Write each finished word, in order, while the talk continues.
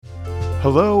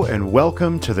Hello and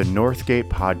welcome to the Northgate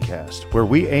Podcast, where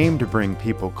we aim to bring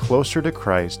people closer to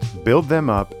Christ, build them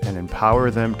up, and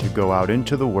empower them to go out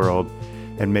into the world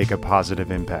and make a positive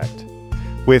impact.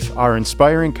 With our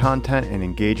inspiring content and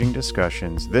engaging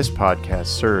discussions, this podcast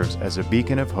serves as a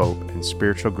beacon of hope and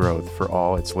spiritual growth for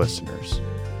all its listeners.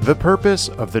 The purpose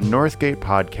of the Northgate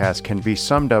Podcast can be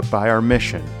summed up by our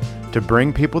mission to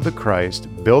bring people to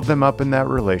Christ, build them up in that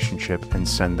relationship, and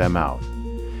send them out.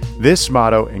 This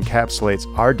motto encapsulates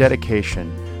our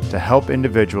dedication to help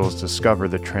individuals discover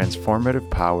the transformative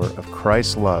power of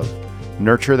Christ's love,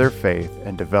 nurture their faith,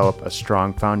 and develop a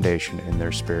strong foundation in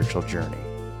their spiritual journey.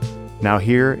 Now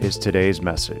here is today's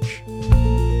message.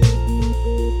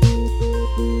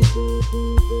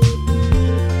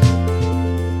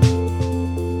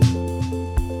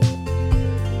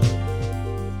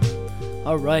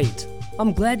 All right.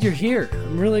 I'm glad you're here.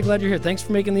 I'm really glad you're here. Thanks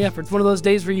for making the effort. It's one of those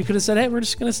days where you could have said, hey, we're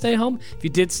just going to stay home. If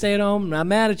you did stay at home, I'm not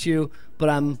mad at you, but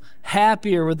I'm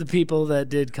happier with the people that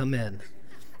did come in.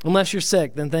 Unless you're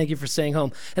sick, then thank you for staying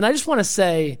home. And I just want to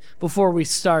say before we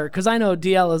start, because I know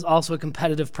DL is also a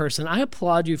competitive person, I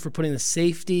applaud you for putting the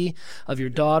safety of your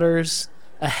daughters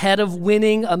ahead of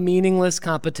winning a meaningless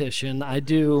competition. I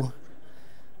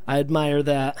admire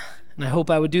that, and I hope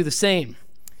I would do the same.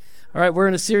 All right, we're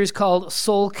in a series called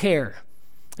Soul Care.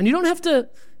 And you don't have to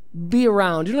be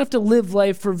around, you don't have to live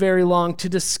life for very long to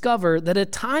discover that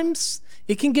at times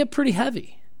it can get pretty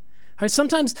heavy. All right,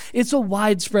 sometimes it's a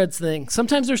widespread thing.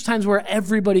 Sometimes there's times where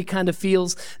everybody kind of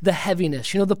feels the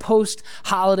heaviness, the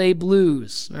post-holiday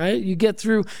blues, right? You get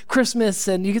through Christmas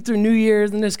and you get through New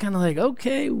Year's and it's kind of like,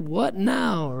 okay, what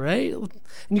now, right?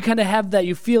 And you kind of have that,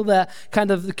 you feel that kind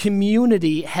of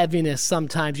community heaviness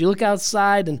sometimes. You look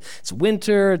outside and it's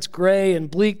winter, it's gray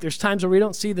and bleak. There's times where we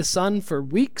don't see the sun for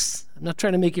weeks. I'm not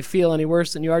trying to make you feel any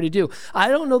worse than you already do. I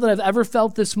don't know that I've ever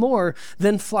felt this more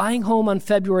than flying home on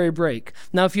February break.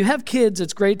 Now, if you have kids,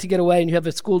 it's great to get away and you have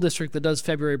a school district that does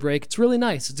February break. It's really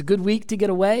nice. It's a good week to get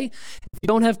away. If you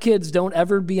don't have kids, don't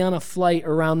ever be on a flight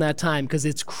around that time because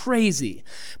it's crazy.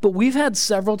 But we've had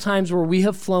several times where we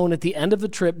have flown at the end of the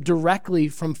trip directly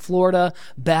from Florida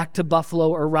back to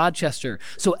Buffalo or Rochester.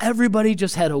 So everybody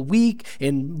just had a week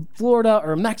in Florida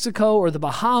or Mexico or the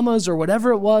Bahamas or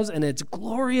whatever it was, and it's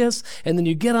glorious. And then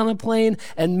you get on a plane,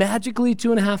 and magically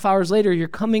 2.5 hours later, you're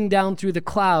coming down through the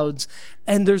clouds,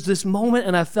 and there's this moment,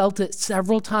 and I felt it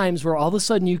several times, where all of a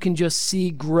sudden you can just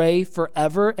see gray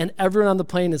forever, and everyone on the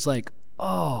plane is like,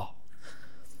 oh,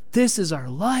 this is our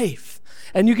life.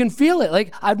 And you can feel it.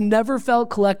 Like, I've never felt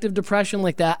collective depression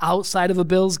like that outside of a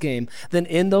Bills game than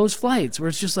in those flights, where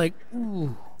it's just like,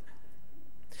 ooh.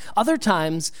 Other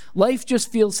times, life just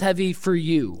feels heavy for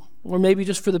you, or maybe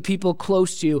just for the people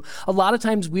close to you. A lot of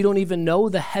times we don't even know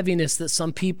the heaviness that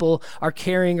some people are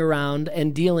carrying around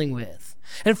and dealing with.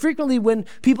 And frequently when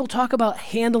people talk about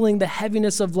handling the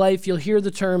heaviness of life, you'll hear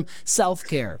the term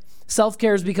self-care.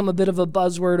 Self-care has become a bit of a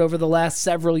buzzword over the last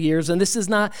several years, and this is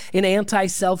not an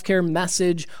anti-self-care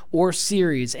message or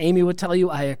series. Amy would tell you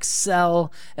I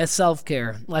excel at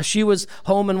self-care. She was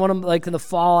home in in the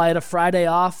fall, I had a Friday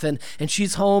off, and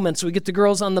she's home, and so we get the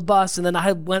girls on the bus, and then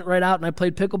I went right out and I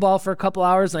played pickleball for a couple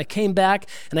hours, and I came back,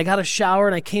 and I got a shower,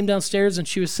 and I came downstairs, and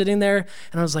she was sitting there,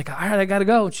 and I was like, all right, I gotta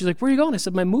go. And she's like, where are you going? I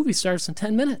said, my movie starts in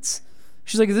 10 minutes.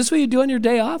 She's like, is this what you do on your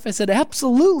day off? I said,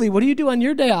 absolutely. What do you do on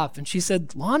your day off? And she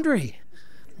said, laundry.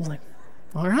 I was like,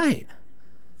 all right.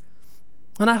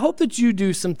 And I hope that you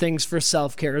do some things for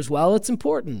self-care as well. It's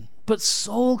important. But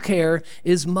soul care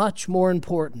is much more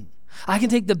important. I can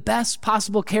take the best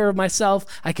possible care of myself.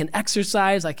 I can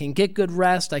exercise. I can get good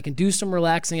rest. I can do some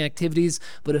relaxing activities.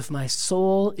 But if my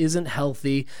soul isn't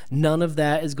healthy, none of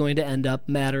that is going to end up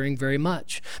mattering very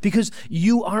much. Because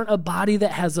you aren't a body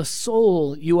that has a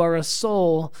soul. You are a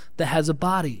soul that has a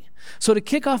body. So to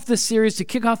kick off this series, to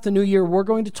kick off the new year, we're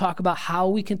going to talk about how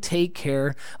we can take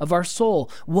care of our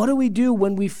soul. What do we do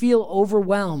when we feel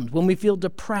overwhelmed, when we feel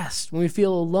depressed, when we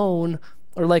feel alone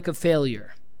or like a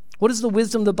failure? What does the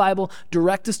wisdom of the Bible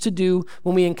direct us to do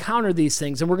when we encounter these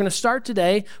things? And we're going to start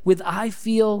today with I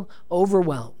feel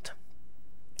overwhelmed.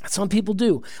 Some people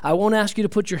do. I won't ask you to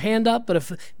put your hand up, but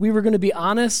if we were going to be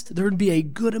honest, there would be a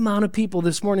good amount of people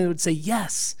this morning that would say,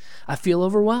 yes, I feel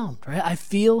overwhelmed, right? I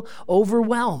feel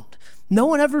overwhelmed. No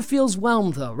one ever feels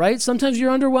whelmed though, right? Sometimes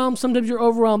you're underwhelmed, sometimes you're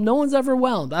overwhelmed. No one's ever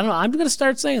whelmed. I don't know. I'm going to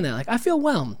start saying that. Like, I feel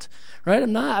whelmed, right?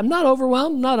 I'm not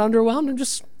overwhelmed, I'm not underwhelmed. I'm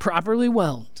just properly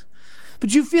whelmed.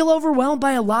 But you feel overwhelmed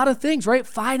by a lot of things, right?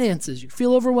 Finances, you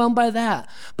feel overwhelmed by that,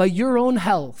 by your own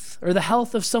health or the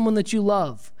health of someone that you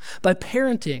love, by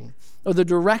parenting, or the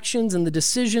directions and the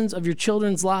decisions of your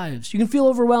children's lives. You can feel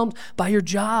overwhelmed by your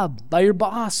job, by your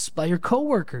boss, by your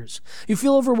coworkers. You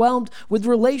feel overwhelmed with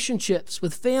relationships,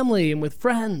 with family, and with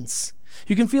friends.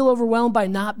 You can feel overwhelmed by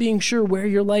not being sure where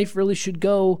your life really should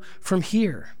go from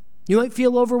here. You might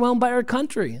feel overwhelmed by our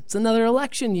country. It's another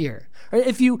election year. Right?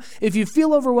 If you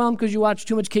feel overwhelmed because you watch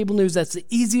too much cable news, that's the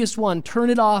easiest one. Turn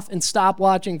it off and stop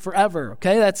watching forever.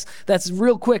 Okay, that's a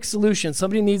real quick solution.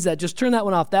 Somebody needs that. Just turn that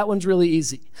one off. That one's really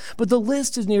easy. But the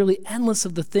list is nearly endless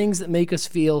of the things that make us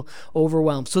feel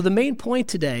overwhelmed. So the main point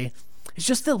today is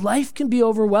just that life can be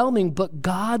overwhelming, but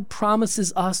God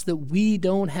promises us that we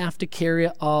don't have to carry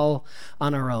it all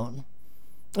on our own.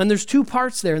 And there's two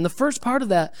parts there. And the first part of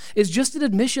that is just an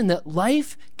admission that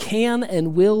life can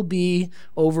and will be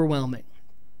overwhelming.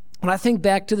 When I think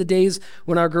back to the days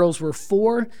when our girls were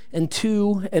 4 and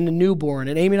 2 and a newborn,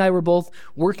 and Amy and I were both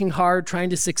working hard, trying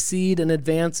to succeed and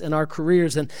advance in our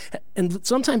careers. And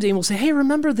sometimes Amy will say, hey,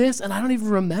 remember this? And I don't even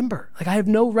remember. Like, I have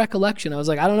no recollection. I was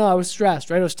like, I don't know. I was stressed,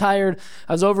 right? I was tired.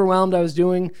 I was overwhelmed. I was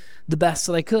doing the best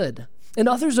that I could. And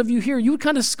others of you here, you would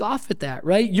kind of scoff at that,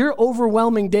 right? Your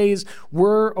overwhelming days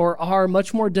were or are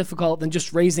much more difficult than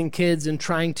just raising kids and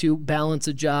trying to balance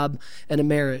a job and a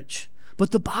marriage.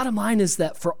 But the bottom line is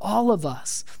that for all of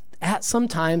us, at some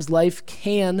times, life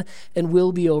can and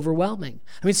will be overwhelming.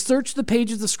 I mean, search the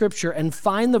pages of Scripture and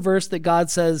find the verse that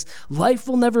God says, life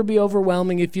will never be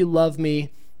overwhelming if you love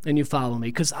me and you follow me,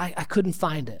 because I couldn't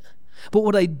find it. But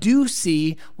what I do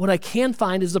see, what I can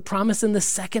find is the promise in the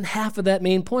second half of that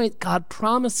main point. God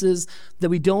promises that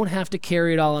we don't have to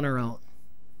carry it all on our own.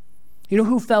 You know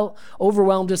who felt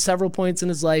overwhelmed at several points in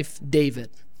his life?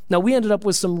 David. Now, we ended up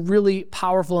with some really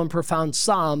powerful and profound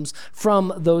Psalms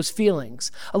from those feelings.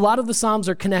 A lot of the Psalms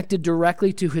are connected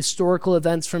directly to historical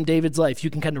events from David's life. You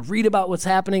can kind of read about what's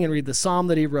happening and read the Psalm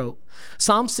that he wrote.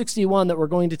 Psalm 61 that we're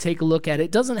going to take a look at,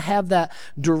 it doesn't have that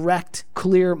direct,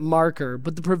 clear marker,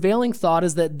 but the prevailing thought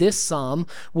is that this Psalm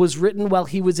was written while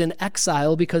he was in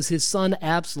exile because his son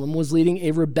Absalom was leading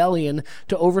a rebellion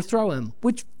to overthrow him,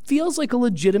 which feels like a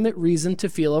legitimate reason to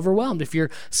feel overwhelmed if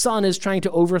your son is trying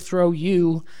to overthrow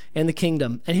you and the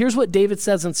kingdom. And here's what David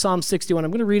says in Psalm 61.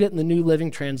 I'm going to read it in the New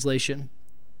Living Translation.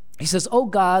 He says, "Oh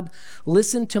God,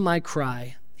 listen to my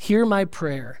cry. Hear my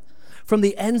prayer. From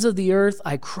the ends of the earth,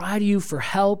 I cry to you for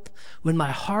help when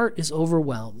my heart is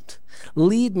overwhelmed.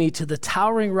 Lead me to the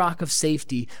towering rock of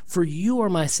safety, for you are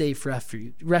my safe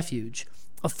refuge.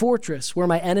 A fortress where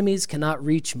my enemies cannot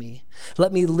reach me.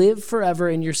 Let me live forever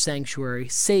in your sanctuary,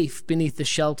 safe beneath the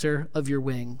shelter of your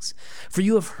wings. For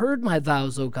you have heard my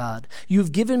vows, O God. You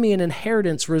have given me an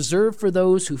inheritance reserved for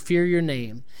those who fear your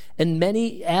name, and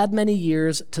add many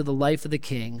years to the life of the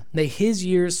king. May his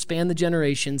years span the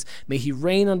generations. May he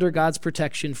reign under God's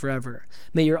protection forever.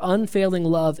 May your unfailing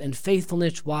love and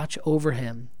faithfulness watch over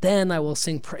him. Then I will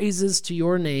sing praises to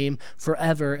your name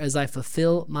forever as I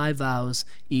fulfill my vows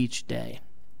each day."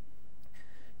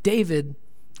 David,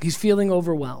 he's feeling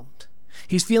overwhelmed.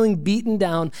 He's feeling beaten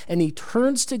down, and he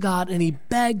turns to God and he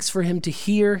begs for him to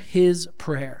hear his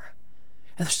prayer.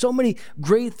 And there's so many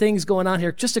great things going on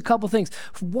here. Just a couple things.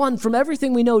 One, from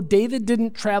everything we know, David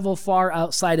didn't travel far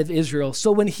outside of Israel.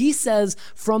 So when he says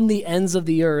from the ends of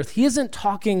the earth, he isn't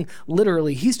talking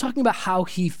literally. He's talking about how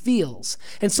he feels.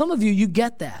 And some of you, you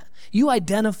get that. You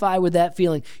identify with that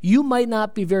feeling. You might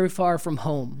not be very far from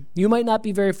home. You might not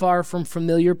be very far from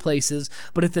familiar places,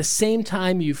 but at the same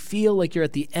time, you feel like you're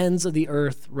at the ends of the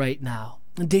earth right now.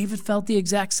 And David felt the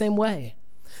exact same way.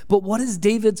 But what is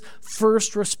David's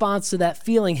first response to that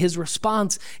feeling? His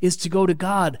response is to go to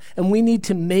God. And we need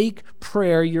to make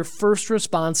prayer your first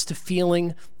response to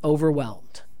feeling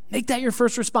overwhelmed. Make that your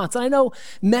first response. And I know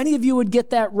many of you would get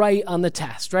that right on the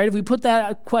test, right? If we put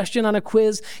that question on a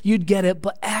quiz, you'd get it,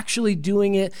 but actually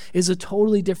doing it is a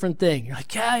totally different thing. You're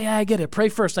like, yeah, I get it. Pray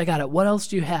first, I got it. What else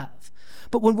do you have?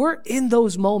 But when we're in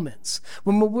those moments,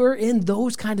 when we're in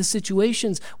those kind of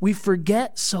situations, we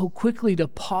forget so quickly to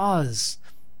pause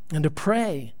and to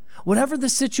pray. Whatever the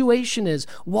situation is,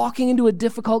 walking into a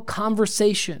difficult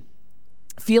conversation,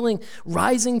 feeling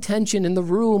rising tension in the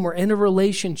room or in a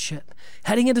relationship,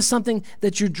 heading into something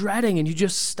that you're dreading, and you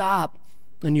just stop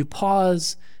and you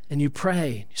pause and you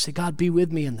pray. You say, God, be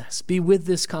with me in this. Be with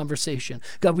this conversation.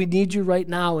 God, we need you right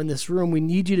now in this room. We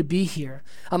need you to be here.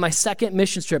 On my second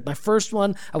mission trip, my first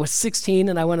one, I was 16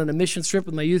 and I went on a mission trip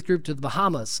with my youth group to the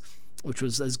Bahamas. which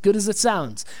was as good as it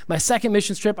sounds. My second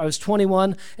mission trip, I was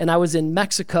 21, and I was in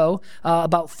Mexico,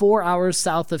 about 4 hours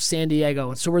south of San Diego.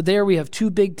 And so we're there. We have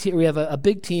we have a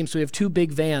big team, so we have two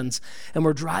big vans, and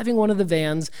we're driving one of the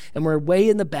vans, and we're way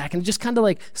in the back, and it just kind of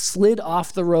like slid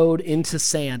off the road into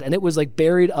sand, and it was like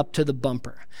buried up to the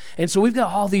bumper. And so we've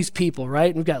got all these people, right?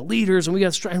 And we've got leaders, and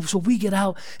and so we get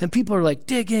out, and people are like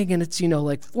digging, and it's,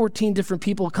 like 14 different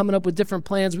people coming up with different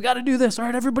plans. We got to do this. All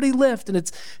right, everybody lift, and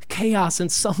it's chaos.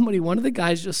 And one of the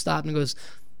guys just stopped and goes,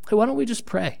 hey, why don't we just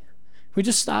pray? We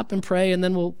just stop and pray, and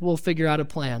then we'll figure out a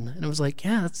plan. And I was like,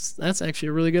 yeah, that's actually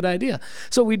a really good idea.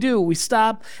 So we do. We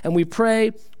stop and we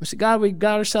pray. We say, God, we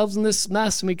got ourselves in this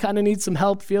mess, and we kind of need some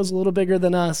help. Feels a little bigger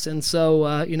than us. And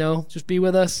so, just be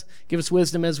with us. Give us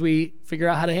wisdom as we figure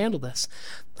out how to handle this.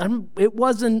 It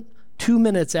wasn't 2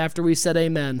 minutes after we said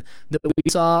amen that we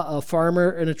saw a farmer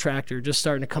and a tractor just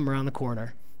starting to come around the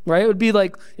corner. Right? It would be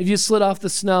like if you slid off the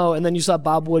snow and then you saw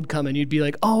Bob Wood coming, you'd be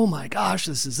like, oh my gosh,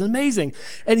 this is amazing.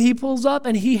 And he pulls up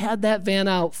and he had that van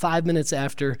out 5 minutes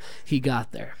after he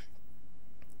got there.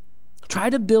 Try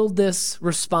to build this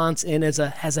response in as a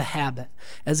habit,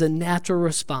 as a natural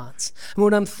response. And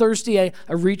when I'm thirsty, I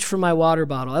reach for my water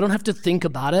bottle. I don't have to think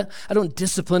about it. I don't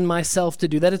discipline myself to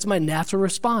do that. It's my natural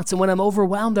response. And when I'm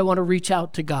overwhelmed, I want to reach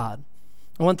out to God.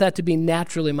 I want that to be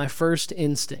naturally my first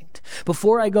instinct.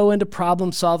 Before I go into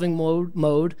problem-solving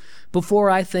mode,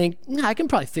 before I think, I can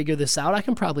probably figure this out, I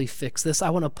can probably fix this, I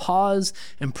want to pause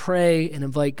and pray and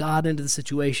invite God into the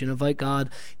situation, invite God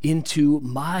into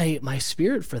my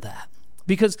spirit for that.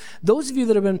 Because those of you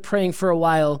that have been praying for a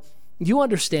while, you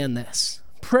understand this.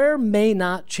 Prayer may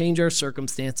not change our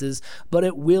circumstances, but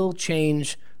it will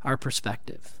change our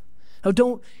perspective. Now,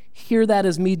 don't hear that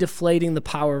as me deflating the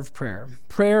power of prayer.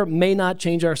 Prayer may not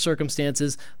change our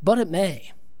circumstances, but it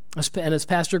may. And as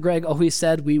Pastor Greg always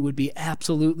said, we would be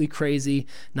absolutely crazy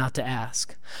not to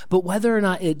ask. But whether or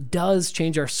not it does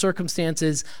change our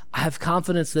circumstances, I have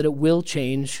confidence that it will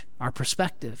change our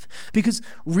perspective. Because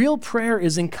real prayer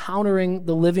is encountering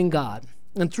the living God.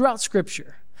 And throughout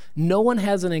Scripture, no one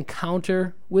has an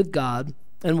encounter with God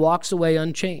and walks away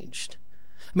unchanged.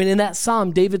 I mean, in that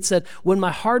psalm, David said, when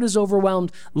my heart is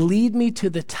overwhelmed, lead me to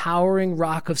the towering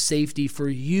rock of safety, for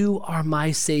you are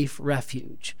my safe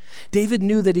refuge. David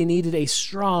knew that he needed a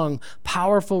strong,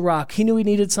 powerful rock. He knew he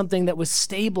needed something that was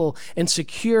stable and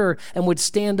secure and would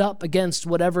stand up against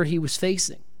whatever he was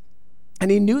facing. And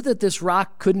he knew that this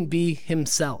rock couldn't be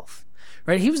himself.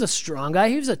 Right? He was a strong guy.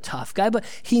 He was a tough guy, but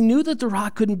he knew that the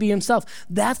rock couldn't be himself.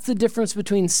 That's the difference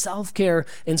between self-care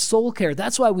and soul care.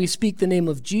 That's why we speak the name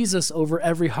of Jesus over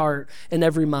every heart and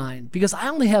every mind, because I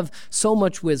only have so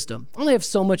much wisdom. I only have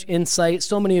so much insight,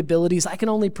 so many abilities. I can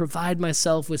only provide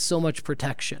myself with so much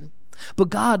protection.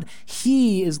 But God,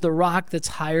 He is the rock that's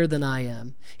higher than I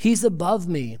am. He's above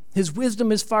me. His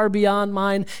wisdom is far beyond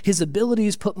mine. His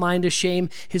abilities put mine to shame.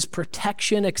 His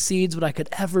protection exceeds what I could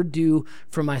ever do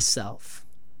for myself.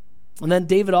 And then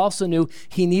David also knew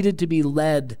he needed to be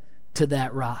led to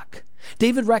that rock.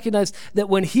 David recognized that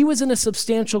when he was in a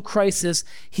substantial crisis,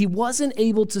 he wasn't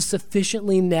able to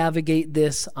sufficiently navigate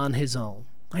this on his own.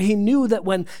 He knew that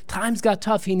when times got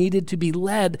tough, he needed to be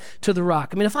led to the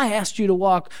rock. I mean, if I asked you to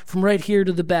walk from right here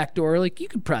to the back door, you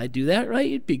could probably do that, right?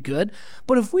 You'd be good.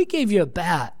 But if we gave you a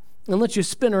bat and let you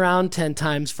spin around 10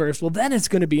 times first, well, then it's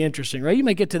going to be interesting, right? You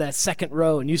might get to that second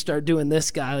row and you start doing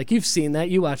this guy. You've seen that.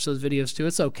 You watch those videos too.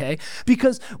 It's okay.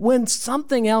 Because when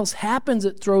something else happens,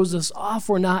 it throws us off.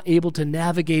 We're not able to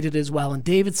navigate it as well. And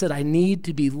David said, I need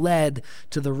to be led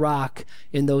to the rock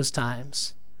in those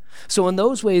times. So in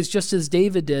those ways, just as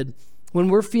David did, when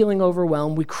we're feeling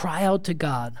overwhelmed, we cry out to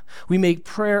God. We make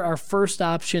prayer our first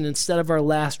option instead of our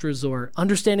last resort,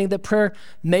 understanding that prayer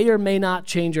may or may not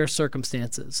change our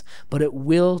circumstances, but it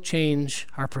will change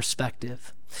our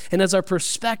perspective. And as our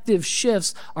perspective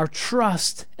shifts, our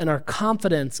trust and our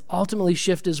confidence ultimately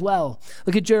shift as well.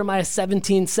 Look at Jeremiah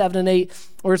 17:7-8,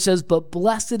 where it says, but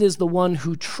blessed is the one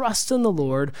who trusts in the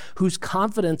Lord, whose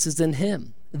confidence is in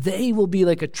him. They will be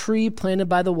like a tree planted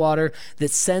by the water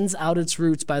that sends out its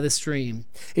roots by the stream.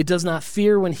 It does not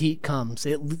fear when heat comes.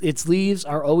 Its leaves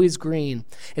are always green.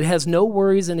 It has no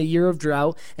worries in a year of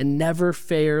drought and never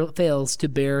fails to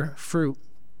bear fruit.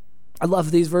 I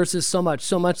love these verses so much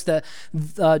that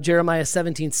Jeremiah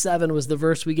 17:7 was the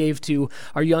verse we gave to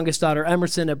our youngest daughter,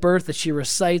 Emerson, at birth, that she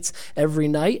recites every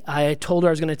night. I told her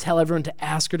I was going to tell everyone to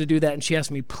ask her to do that, and she asked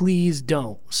me, please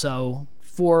don't. So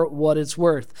for what it's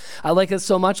worth. I like it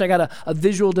so much, I got a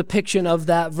visual depiction of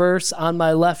that verse on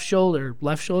my left shoulder.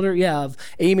 Left shoulder? Yeah, of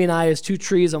Amy and I as two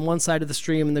trees on one side of the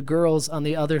stream and the girls on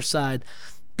the other side.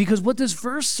 Because what this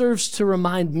verse serves to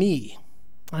remind me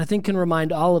and I think can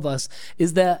remind all of us,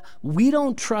 is that we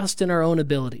don't trust in our own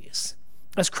abilities.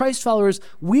 As Christ followers,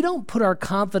 we don't put our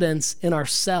confidence in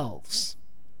ourselves.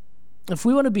 If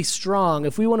we want to be strong,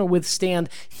 if we want to withstand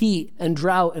heat and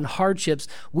drought and hardships,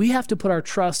 we have to put our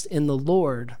trust in the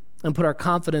Lord and put our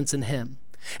confidence in him.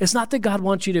 It's not that God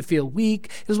wants you to feel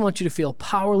weak, he doesn't want you to feel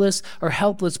powerless or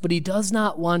helpless, but he does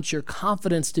not want your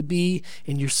confidence to be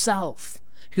in yourself.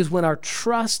 Because when our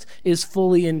trust is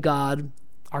fully in God,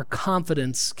 our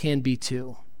confidence can be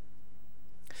too.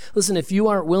 Listen, if you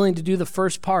aren't willing to do the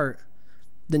first part,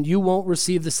 then you won't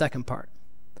receive the second part.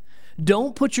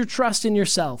 Don't put your trust in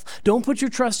yourself. Don't put your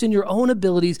trust in your own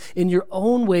abilities, in your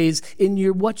own ways, in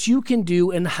what you can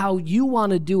do and how you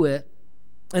want to do it,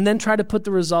 and then try to put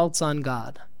the results on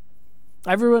God.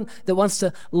 Everyone that wants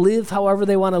to live however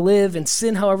they want to live and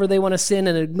sin however they want to sin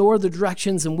and ignore the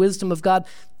directions and wisdom of God,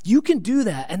 you can do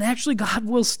that, and actually God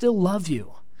will still love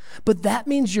you. But that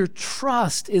means your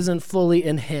trust isn't fully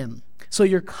in him. So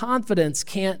your confidence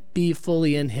can't be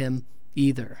fully in him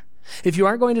either. If you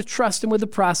aren't going to trust him with the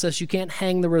process, you can't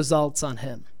hang the results on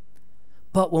him.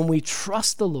 But when we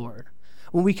trust the Lord,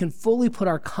 when we can fully put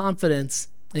our confidence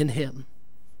in him,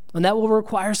 and that will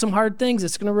require some hard things.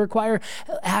 It's going to require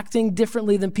acting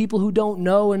differently than people who don't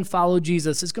know and follow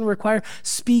Jesus. It's going to require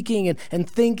speaking and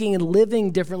thinking and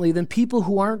living differently than people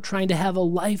who aren't trying to have a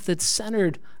life that's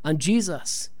centered on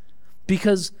Jesus.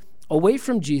 Because away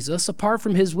from Jesus, apart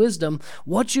from his wisdom,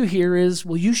 what you hear is,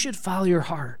 well, you should follow your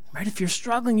heart, right? If you're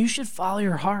struggling, you should follow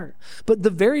your heart. But the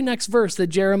very next verse that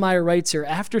Jeremiah writes here,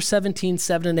 after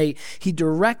 17:7 and 8, he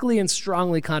directly and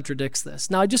strongly contradicts this.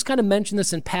 Now, I just kind of mentioned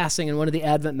this in passing in one of the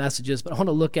Advent messages, but I want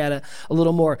to look at it a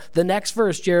little more. The next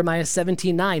verse, Jeremiah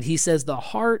 17:9, he says, the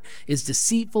heart is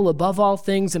deceitful above all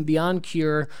things and beyond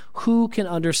cure. Who can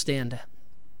understand it?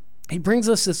 He brings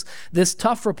us this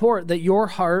tough report that your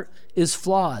heart is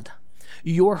flawed.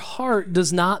 Your heart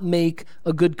does not make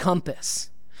a good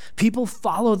compass. People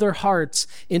follow their hearts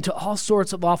into all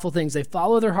sorts of awful things. They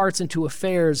follow their hearts into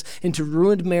affairs, into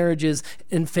ruined marriages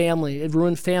and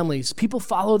ruined families. People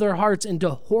follow their hearts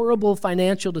into horrible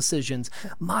financial decisions.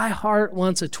 My heart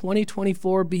wants a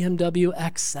 2024 BMW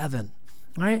X7,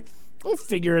 right? We'll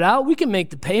figure it out. We can make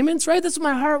the payments, right? That's what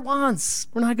my heart wants.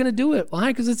 We're not going to do it.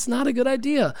 Why? Because it's not a good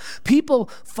idea. People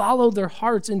follow their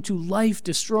hearts into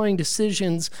life-destroying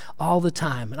decisions all the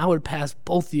time. And I would pass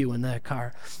both of you in that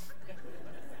car.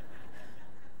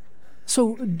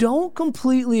 So don't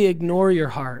completely ignore your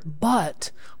heart,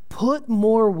 but put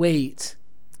more weight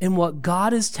in what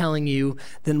God is telling you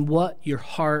than what your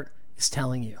heart is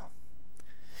telling you.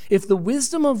 If the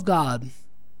wisdom of God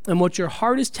and what your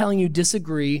heart is telling you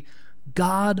disagree,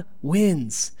 God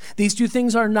wins. These two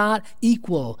things are not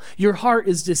equal. Your heart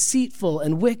is deceitful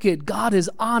and wicked. God is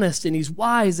honest and he's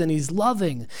wise and he's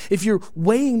loving. If you're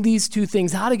weighing these two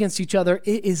things out against each other,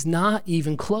 it is not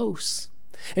even close.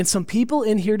 And some people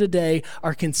in here today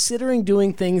are considering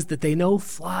doing things that they know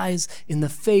flies in the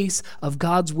face of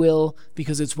God's will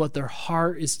because it's what their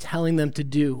heart is telling them to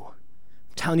do.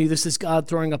 I'm telling you, this is God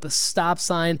throwing up a stop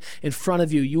sign in front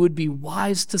of you. You would be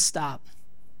wise to stop.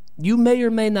 You may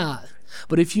or may not.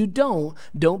 But if you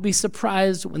don't be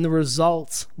surprised when the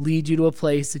results lead you to a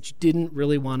place that you didn't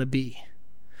really want to be.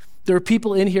 There are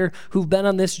people in here who've been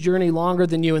on this journey longer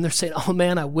than you, and they're saying, oh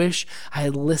man, I wish I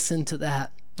had listened to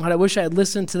that. I wish I had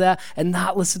listened to that and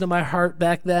not listened to my heart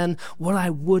back then. What I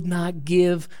would not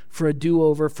give for a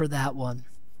do-over for that one.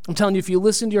 I'm telling you, if you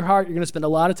listen to your heart, you're going to spend a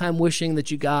lot of time wishing that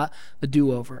you got a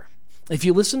do-over. If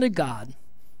you listen to God,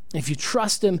 if you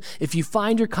trust him, if you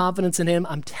find your confidence in him,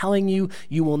 I'm telling you,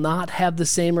 you will not have the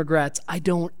same regrets. I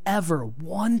don't ever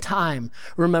one time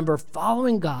remember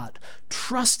following God,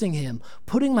 trusting him,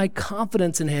 putting my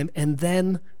confidence in him, and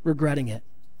then regretting it.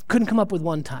 Couldn't come up with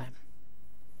one time.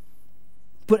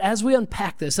 But as we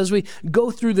unpack this, as we go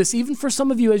through this, even for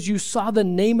some of you, as you saw the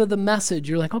name of the message,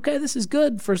 you're like, okay, this is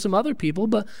good for some other people,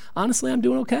 but honestly, I'm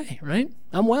doing okay, right?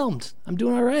 I'm whelmed. I'm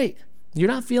doing all right. You're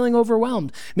not feeling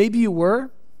overwhelmed. Maybe you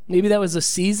were. Maybe that was a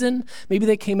season. Maybe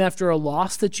they came after a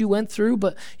loss that you went through,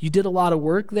 but you did a lot of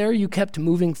work there. You kept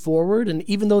moving forward. And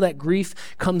even though that grief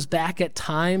comes back at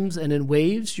times and in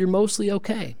waves, you're mostly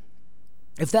okay.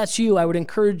 If that's you, I would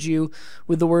encourage you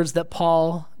with the words that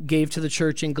Paul gave to the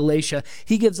church in Galatia.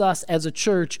 He gives us as a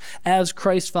church, as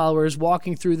Christ followers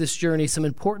walking through this journey, some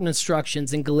important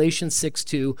instructions in Galatians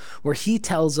 6:2, where he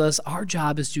tells us our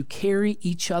job is to carry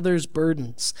each other's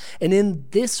burdens. And in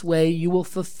this way, you will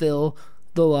fulfill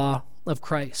the law of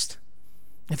Christ.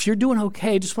 If you're doing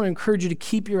okay, I just want to encourage you to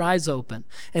keep your eyes open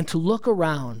and to look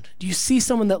around. Do you see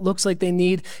someone that looks like they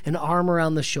need an arm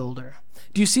around the shoulder?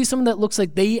 Do you see someone that looks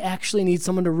like they actually need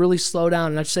someone to really slow down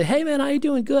and not just say, hey man, how you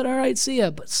doing? Good, all right, see ya.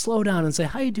 But slow down and say,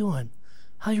 how you doing?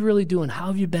 How you really doing? How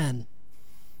have you been?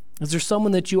 Is there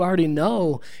someone that you already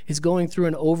know is going through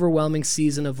an overwhelming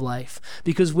season of life?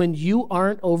 Because when you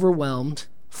aren't overwhelmed,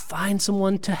 find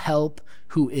someone to help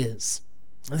who is.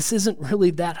 This isn't really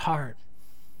that hard.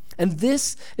 And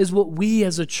this is what we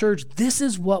as a church, this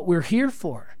is what we're here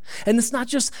for. And it's not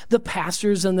just the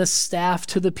pastors and the staff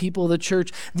to the people of the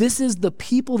church. This is the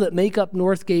people that make up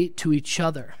Northgate to each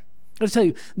other. I'll tell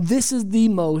you, this is the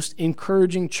most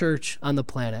encouraging church on the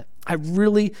planet. I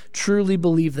really, truly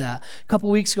believe that. A couple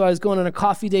weeks ago, I was going on a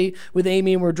coffee date with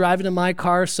Amy, and we're driving in my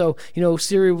car. So,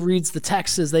 Siri reads the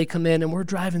texts as they come in, and we're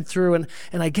driving through, and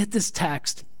I get this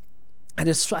text. And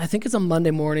I think it's a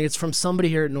Monday morning. It's from somebody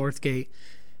here at Northgate.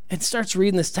 And starts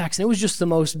reading this text, and it was just the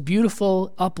most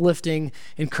beautiful, uplifting,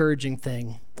 encouraging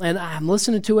thing. And I'm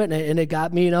listening to it, and it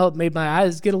got me, it made my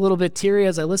eyes get a little bit teary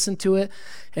as I listened to it.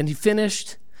 And he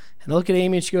finished, and I look at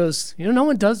Amy, and she goes, no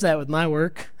one does that with my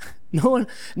work. No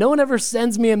one ever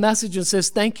sends me a message and says,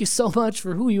 thank you so much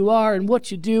for who you are and what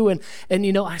you do. And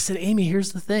I said, Amy,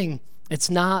 here's the thing. It's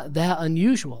not that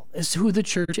unusual. It's who the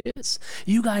church is.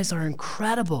 You guys are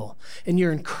incredible, and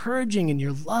you're encouraging, and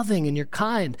you're loving, and you're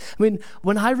kind. I mean,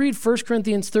 when I read 1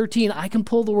 Corinthians 13, I can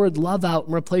pull the word love out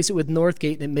and replace it with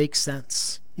Northgate, and it makes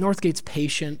sense. Northgate's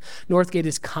patient. Northgate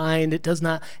is kind. It does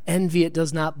not envy. It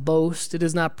does not boast. It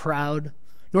is not proud.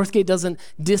 Northgate doesn't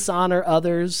dishonor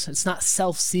others. It's not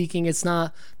self-seeking. It's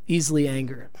not easily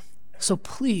angered. So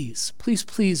please, please,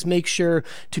 please make sure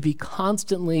to be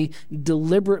constantly,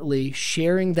 deliberately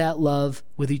sharing that love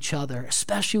with each other,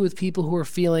 especially with people who are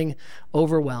feeling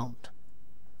overwhelmed.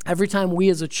 Every time we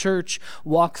as a church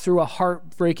walk through a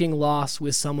heartbreaking loss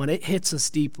with someone, it hits us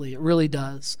deeply. It really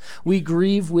does. We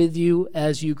grieve with you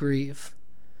as you grieve.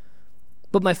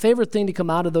 But my favorite thing to come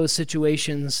out of those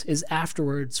situations is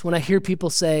afterwards, when I hear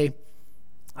people say,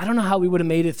 I don't know how we would have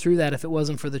made it through that if it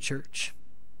wasn't for the church.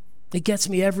 It gets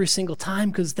me every single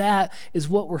time because that is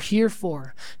what we're here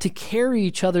for, to carry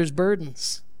each other's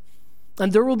burdens.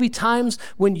 And there will be times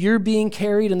when you're being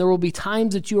carried, and there will be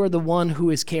times that you are the one who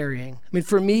is carrying. I mean,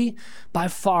 for me, by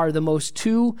far, the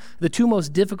two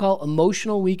most difficult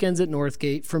emotional weekends at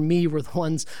Northgate for me were the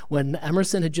ones when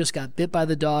Emerson had just got bit by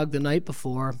the dog the night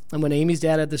before, and when Amy's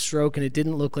dad had the stroke and it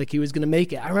didn't look like he was going to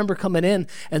make it. I remember coming in,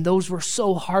 and those were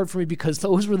so hard for me because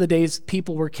those were the days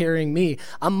people were carrying me.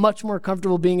 I'm much more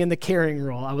comfortable being in the caring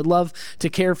role. I would love to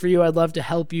care for you. I'd love to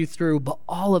help you through, but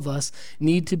all of us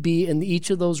need to be in each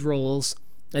of those roles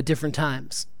at different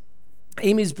times.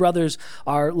 Amy's brothers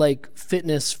are like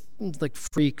fitness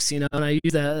freaks, and I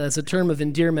use that as a term of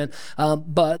endearment,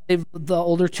 but the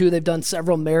older two, they've done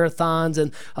several marathons,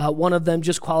 and one of them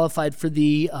just qualified for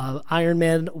the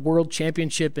Ironman World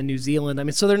Championship in New Zealand. I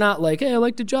mean, so they're not like, hey, I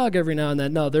like to jog every now and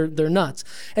then. No, they're nuts.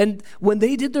 And when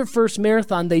they did their first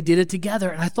marathon, they did it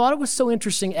together, and I thought it was so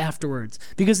interesting afterwards,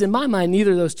 because in my mind,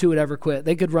 neither of those two would ever quit.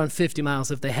 They could run 50 miles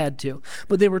if they had to,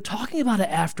 but they were talking about it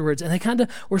afterwards, and they kind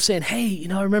of were saying, hey,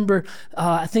 I remember,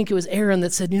 I think it was Aaron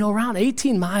that said, around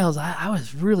 18 miles, I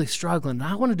was really struggling.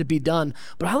 I wanted to be done,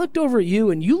 but I looked over at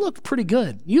you and you looked pretty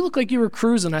good. You looked like you were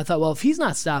cruising. I thought, well, if he's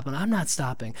not stopping, I'm not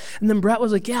stopping. And then Brett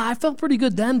was like, yeah, I felt pretty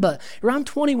good then, but around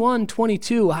 21,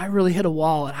 22, I really hit a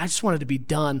wall and I just wanted to be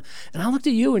done. And I looked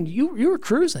at you and you were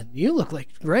cruising. You looked like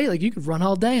great, like you could run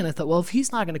all day. And I thought, well, if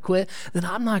he's not going to quit, then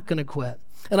I'm not going to quit.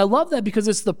 And I love that because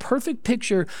it's the perfect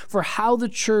picture for how the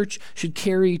church should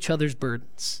carry each other's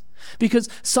burdens. Because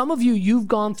some of you, you've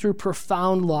gone through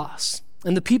profound loss.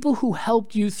 And the people who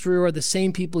helped you through are the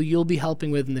same people you'll be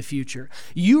helping with in the future.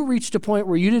 You reached a point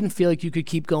where you didn't feel like you could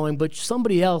keep going, but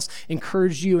somebody else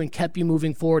encouraged you and kept you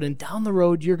moving forward. And down the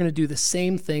road, you're going to do the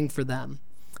same thing for them.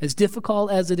 As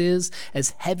difficult as it is,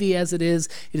 as heavy as it is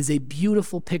a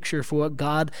beautiful picture for what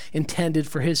God intended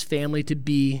for his family to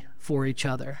be for each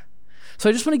other.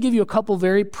 So I just want to give you a couple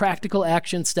very practical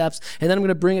action steps, and then I'm going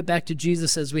to bring it back to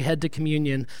Jesus as we head to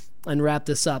communion and wrap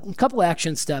this up. A couple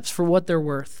action steps for what they're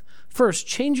worth. First,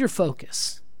 change your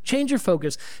focus. Change your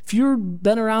focus. If you've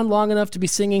been around long enough to be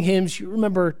singing hymns, you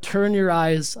remember, turn your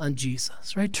eyes on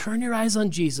Jesus, right? Turn your eyes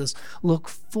on Jesus. Look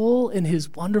full in his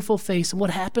wonderful face. And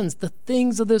what happens? The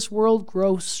things of this world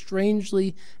grow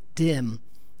strangely dim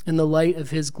in the light of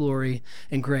his glory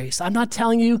and grace. I'm not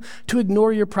telling you to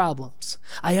ignore your problems.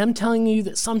 I am telling you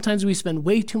that sometimes we spend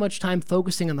way too much time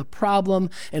focusing on the problem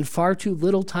and far too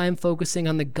little time focusing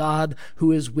on the God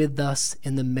who is with us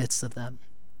in the midst of them.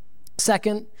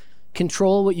 Second,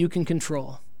 control what you can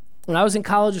control. When I was in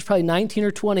college, I was probably 19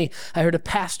 or 20, I heard a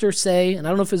pastor say, and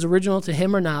I don't know if it's original to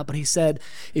him or not, but he said,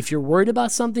 if you're worried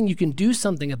about something you can do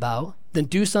something about, then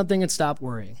do something and stop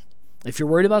worrying. If you're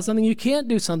worried about something you can't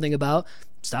do something about,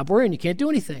 stop worrying. You can't do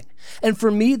anything. And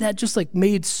for me, that just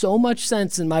made so much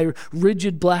sense in my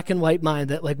rigid black and white mind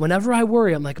that whenever I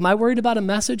worry, I'm like, am I worried about a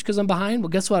message because I'm behind? Well,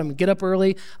 guess what? I'm going to get up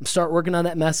early. I'm start working on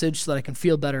that message so that I can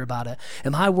feel better about it.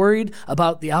 Am I worried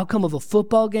about the outcome of a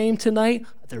football game tonight?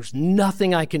 There's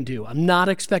nothing I can do. I'm not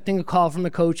expecting a call from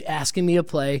the coach asking me to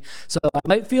play. So I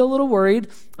might feel a little worried.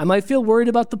 I might feel worried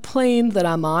about the plane that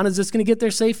I'm on. Is this going to get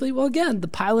there safely? Well, again, the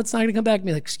pilot's not going to come back and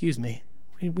be like, excuse me,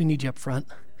 we need you up front.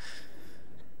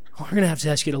 We're going to have to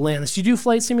ask you to land this. Did you do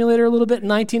Flight Simulator a little bit in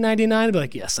 1999? I'd be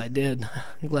like, yes, I did.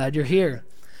 I'm glad you're here.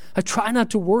 I try not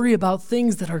to worry about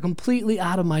things that are completely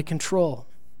out of my control.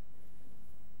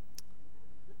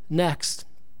 Next,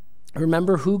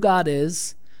 remember who God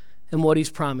is and what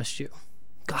he's promised you.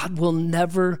 God will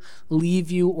never leave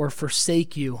you or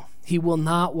forsake you. He will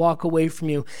not walk away from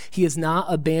you. He has not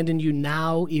abandoned you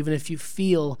now, even if you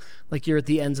feel like you're at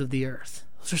the ends of the earth.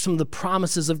 Those are some of the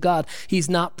promises of God. He's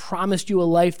not promised you a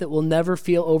life that will never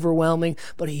feel overwhelming,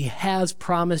 but he has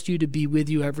promised you to be with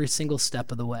you every single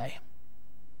step of the way.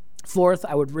 Fourth,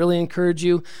 I would really encourage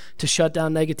you to shut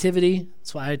down negativity.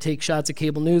 That's why I take shots at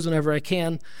cable news whenever I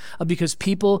can, because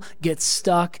people get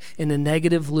stuck in a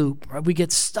negative loop. Right? We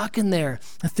get stuck in there.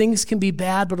 Things can be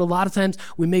bad, but a lot of times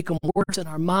we make them worse in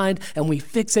our mind and we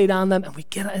fixate on them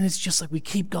and it's just like we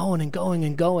keep going and going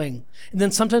and going. And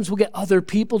then sometimes we'll get other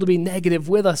people to be negative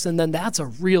with us, and then that's a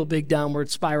real big downward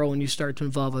spiral when you start to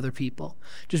involve other people.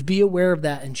 Just be aware of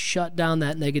that and shut down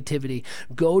that negativity.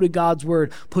 Go to God's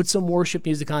word, put some worship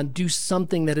music on, do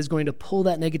something that is going to pull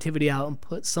that negativity out and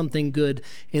put something good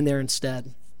in there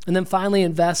instead. And then finally,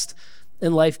 invest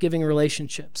in life-giving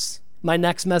relationships. My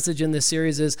next message in this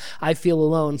series is I feel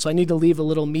alone, so I need to leave a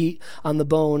little meat on the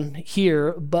bone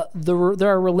here, but there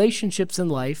are relationships in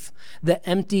life that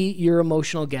empty your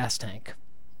emotional gas tank.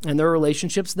 And there are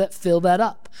relationships that fill that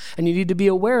up. And you need to be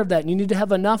aware of that. And you need to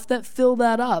have enough that fill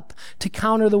that up to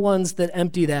counter the ones that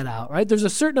empty that out, right? There's a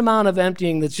certain amount of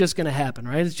emptying that's just going to happen,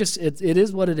 right? It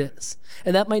is what it is.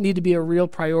 And that might need to be a real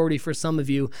priority for some of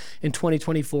you in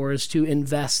 2024 is to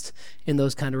invest in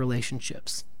those kind of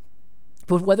relationships.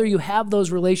 But whether you have those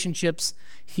relationships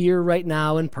here right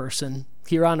now in person,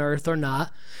 here on earth or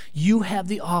not, you have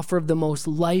the offer of the most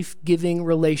life-giving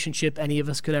relationship any of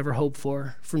us could ever hope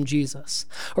for from Jesus.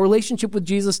 A relationship with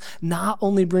Jesus not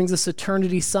only brings us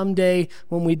eternity someday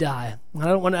when we die. I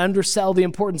don't want to undersell the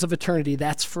importance of eternity.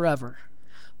 That's forever.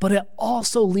 But it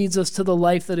also leads us to the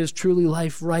life that is truly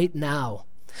life right now.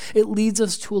 It leads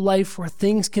us to a life where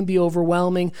things can be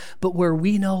overwhelming, but where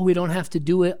we know we don't have to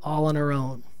do it all on our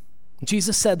own.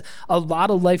 Jesus said a lot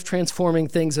of life-transforming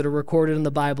things that are recorded in the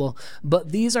Bible,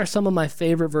 but these are some of my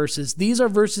favorite verses. These are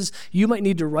verses you might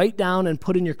need to write down and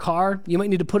put in your car. You might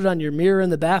need to put it on your mirror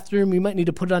in the bathroom. You might need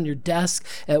to put it on your desk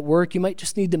at work. You might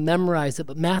just need to memorize it.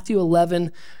 But Matthew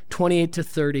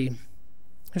 11:28-30,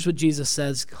 here's what Jesus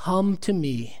says, "Come to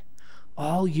me,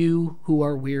 all you who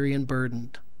are weary and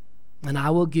burdened, and I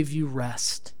will give you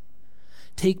rest.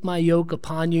 Take my yoke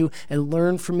upon you and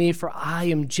learn from me, for I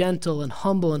am gentle and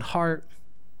humble in heart,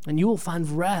 and you will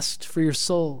find rest for your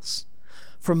souls.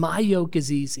 For my yoke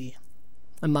is easy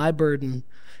and my burden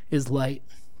is light."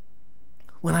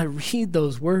 When I read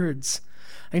those words,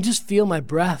 I can just feel my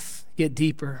breath get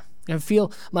deeper. I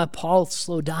feel my pulse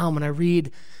slow down when I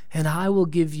read, "and I will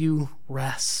give you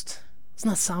rest." Doesn't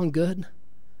that sound good?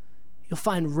 You'll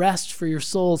find rest for your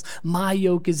souls. My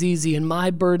yoke is easy and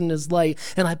my burden is light.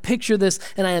 And I picture this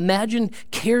and I imagine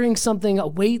carrying something, a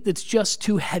weight that's just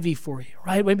too heavy for you,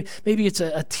 right? Maybe it's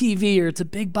a TV or it's a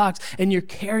big box and you're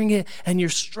carrying it and you're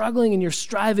struggling and you're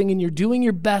striving and you're doing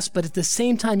your best, but at the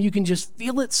same time, you can just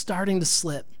feel it starting to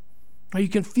slip. Or you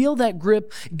can feel that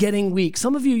grip getting weak.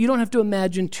 Some of you, you don't have to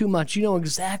imagine too much. You know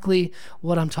exactly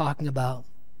what I'm talking about.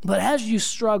 But as you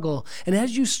struggle and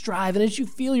as you strive and as you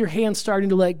feel your hands starting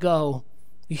to let go,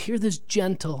 you hear this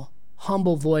gentle,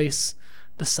 humble voice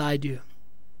beside you.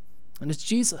 And it's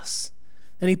Jesus.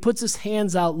 And he puts his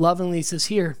hands out lovingly. He says,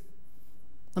 "Here,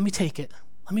 let me take it.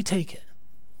 Let me take it.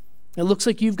 It looks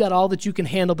like you've got all that you can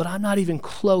handle, but I'm not even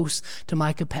close to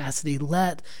my capacity.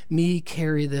 Let me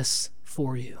carry this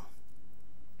for you."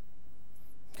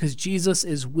 Because Jesus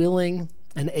is willing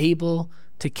and able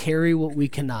to carry what we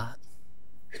cannot.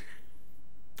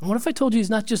 And what if I told you he's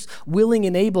not just willing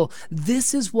and able?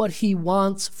 This is what he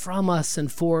wants from us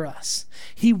and for us.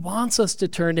 He wants us to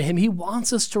turn to him. He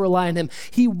wants us to rely on him.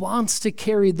 He wants to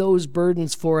carry those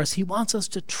burdens for us. He wants us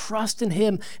to trust in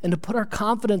him and to put our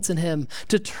confidence in him,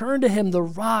 to turn to him, the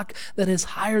rock that is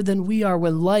higher than we are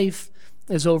when life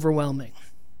is overwhelming.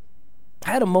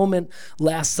 I had a moment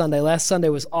last Sunday. Last Sunday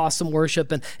was awesome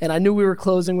worship, and I knew we were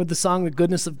closing with the song, The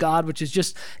Goodness of God, which has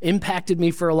just impacted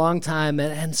me for a long time.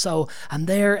 And so I'm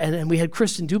there, and we had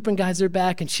Kristen Dupengeiser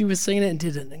back, and she was singing it and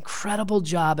did an incredible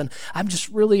job, and I'm just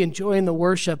really enjoying the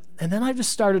worship. And then I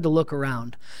just started to look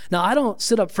around. Now, I don't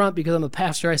sit up front because I'm a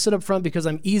pastor. I sit up front because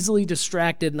I'm easily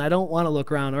distracted, and I don't want to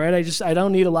look around, all right? I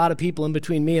don't need a lot of people in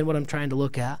between me and what I'm trying to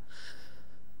look at.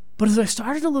 But as I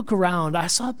started to look around, I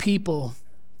saw people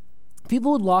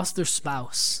who had lost their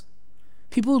spouse,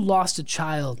 people who lost a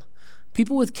child,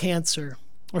 people with cancer,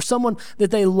 or someone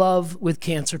that they love with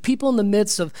cancer, people in the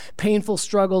midst of painful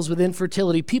struggles with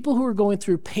infertility, people who are going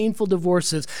through painful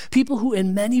divorces, people who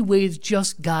in many ways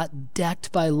just got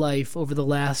decked by life over the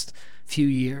last few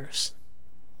years.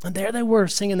 And there they were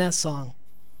singing that song.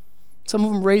 Some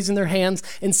of them raising their hands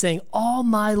and saying, "All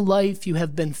my life you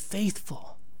have been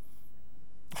faithful.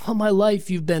 All my life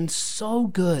you've been so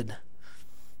good."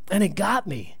 And it got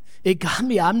me. It got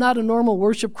me. I'm not a normal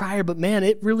worship crier, but man,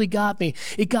 it really got me.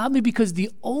 It got me because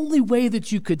the only way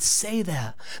that you could say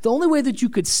that, the only way that you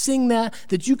could sing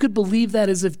that you could believe that,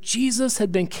 is if Jesus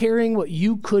had been carrying what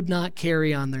you could not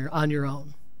carry on your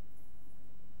own.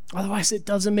 Otherwise, it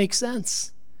doesn't make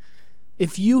sense.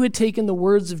 If you had taken the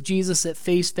words of Jesus at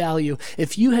face value,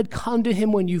 if you had come to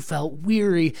him when you felt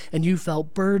weary and you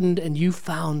felt burdened and you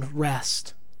found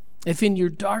rest, if in your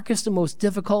darkest and most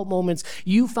difficult moments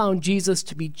you found Jesus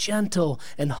to be gentle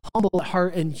and humble at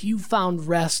heart and you found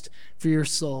rest for your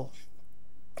soul,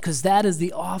 because that is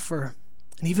the offer,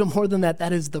 and even more than that,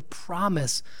 that is the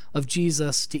promise of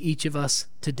Jesus to each of us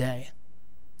today.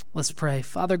 Let's pray.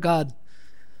 Father God,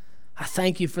 I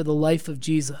thank you for the life of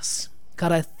Jesus.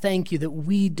 God, I thank you that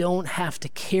we don't have to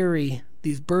carry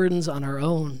these burdens on our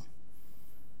own.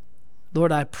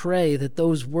 Lord, I pray that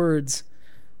those words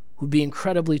would be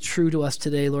incredibly true to us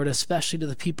today, Lord, especially to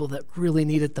the people that really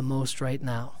need it the most right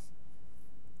now.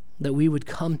 That we would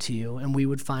come to you and we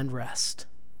would find rest.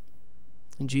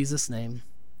 In Jesus' name,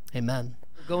 amen.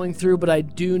 We're going through, but I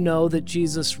do know that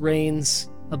Jesus reigns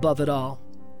above it all.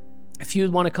 If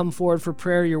you want to come forward for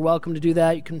prayer, you're welcome to do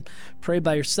that. You can pray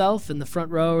by yourself in the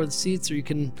front row or the seats, or you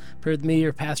can pray with me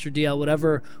or Pastor DL,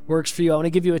 whatever works for you. I want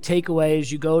to give you a takeaway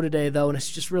as you go today, though, and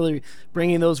it's just really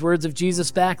bringing those words of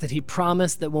Jesus back, that he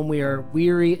promised that when we are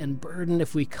weary and burdened,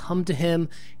 if we come to him,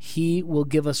 he will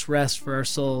give us rest for our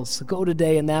souls. So go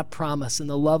today in that promise, in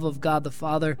the love of God the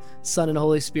Father, Son, and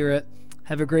Holy Spirit.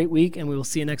 Have a great week, and we will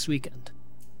see you next weekend.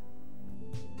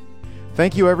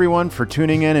 Thank you, everyone, for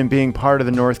tuning in and being part of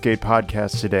the Northgate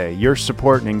podcast today. Your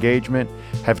support and engagement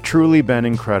have truly been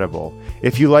incredible.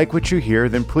 If you like what you hear,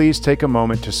 then please take a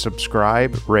moment to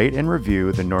subscribe, rate, and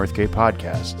review the Northgate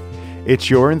podcast. It's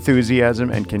your enthusiasm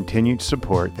and continued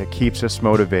support that keeps us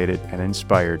motivated and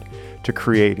inspired to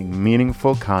creating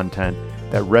meaningful content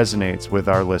that resonates with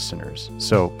our listeners.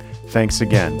 So, thanks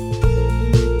again.